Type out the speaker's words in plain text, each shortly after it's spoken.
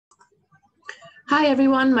Hi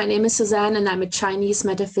everyone, my name is Suzanne and I'm a Chinese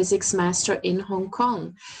metaphysics master in Hong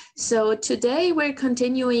Kong. So today we're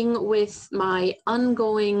continuing with my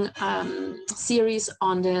ongoing series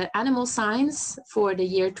on the animal signs for the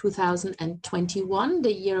year 2021,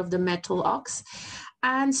 the year of the metal ox.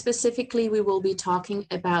 And specifically, we will be talking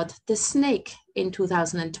about the snake in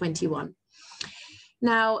 2021.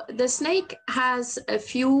 Now, the snake has a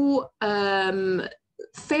few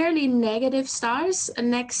fairly negative stars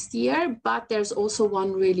next year, but there's also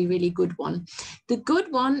one really, really good one. The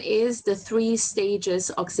good one is the 3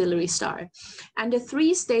 stages auxiliary star. And the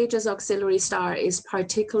 3 stages auxiliary star is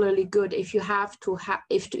particularly good if you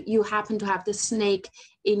you happen to have the snake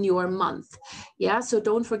in your month. Yeah, so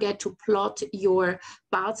don't forget to plot your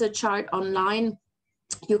Bazi chart online.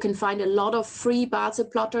 You can find a lot of free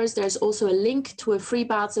Bazi plotters. There's also a link to a free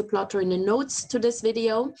Bazi plotter in the notes to this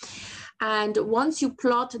video. And once you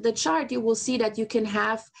plot the chart, you will see that you can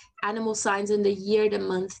have animal signs in the year, the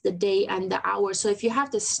month, the day, and the hour. So if you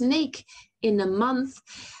have the snake in a month,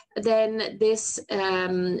 then this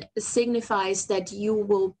signifies that you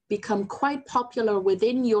will become quite popular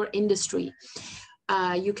within your industry.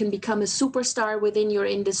 You can become a superstar within your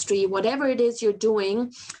industry. Whatever it is you're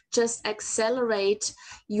doing, just accelerate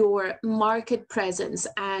your market presence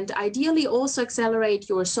and ideally also accelerate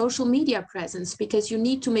your social media presence, because you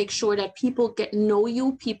need to make sure that people know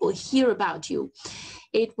you, people hear about you.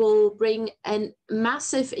 It will bring a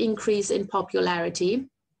massive increase in popularity.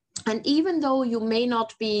 And even though you may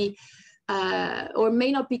not be or may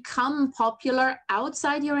not become popular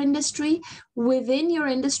outside your industry, within your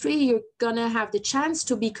industry, you're gonna have the chance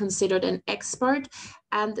to be considered an expert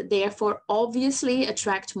and therefore obviously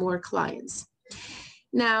attract more clients.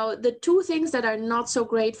 Now, the 2 things that are not so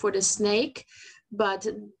great for the snake, but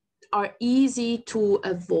are easy to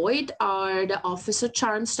avoid, are the officer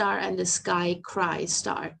charm star and the sky cry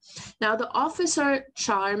star. Now, the officer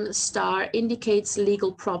charm star indicates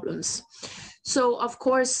legal problems. So of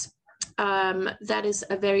course, that is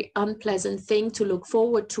a very unpleasant thing to look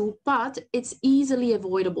forward to, but it's easily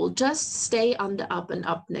avoidable. Just stay on the up and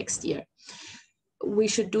up next year. We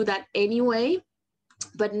should do that anyway,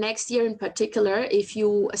 but next year in particular, if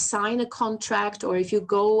you sign a contract or if you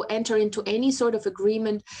enter into any sort of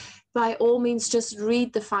agreement, by all means, just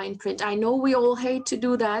read the fine print. I know we all hate to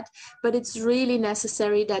do that, but it's really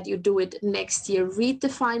necessary that you do it next year. Read the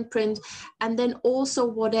fine print, and then also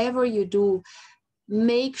whatever you do,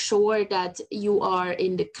 make sure that you are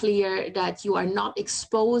in the clear, that you are not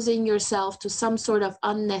exposing yourself to some sort of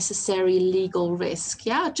unnecessary legal risk.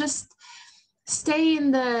 Yeah, just stay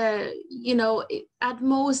in the, at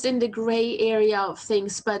most in the gray area of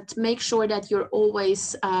things, but make sure that you're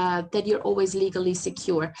always legally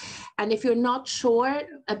secure. And if you're not sure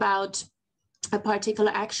about a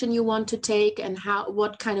particular action you want to take and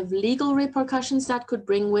what kind of legal repercussions that could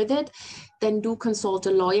bring with it, then do consult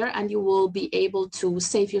a lawyer and you will be able to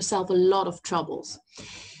save yourself a lot of troubles.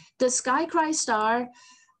 The Sky Cry Star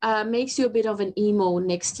makes you a bit of an emo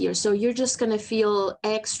next year. So you're just going to feel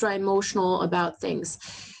extra emotional about things.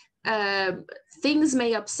 Things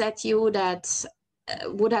may upset you that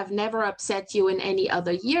would have never upset you in any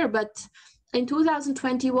other year, but in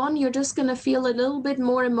 2021, you're just going to feel a little bit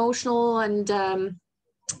more emotional and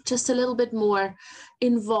just a little bit more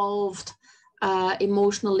involved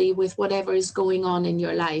emotionally with whatever is going on in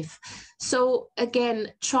your life. So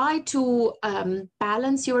again, try to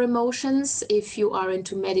balance your emotions. If you are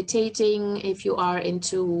into meditating, if you are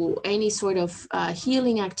into any sort of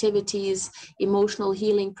healing activities, emotional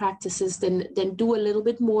healing practices, then do a little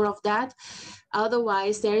bit more of that.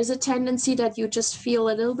 Otherwise, there is a tendency that you just feel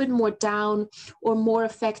a little bit more down or more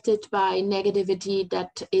affected by negativity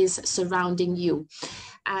that is surrounding you.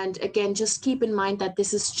 And again, just keep in mind that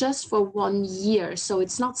this is just for 1 year. So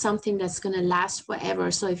it's not something that's going to last forever.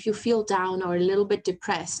 So if you feel down or a little bit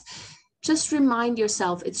depressed, just remind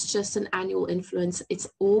yourself it's just an annual influence. It's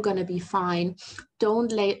all going to be fine.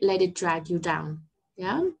 Don't let it drag you down.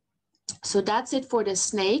 Yeah. So that's it for the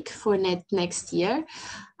snake for next year.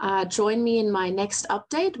 Join me in my next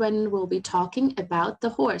update when we'll be talking about the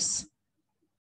horse.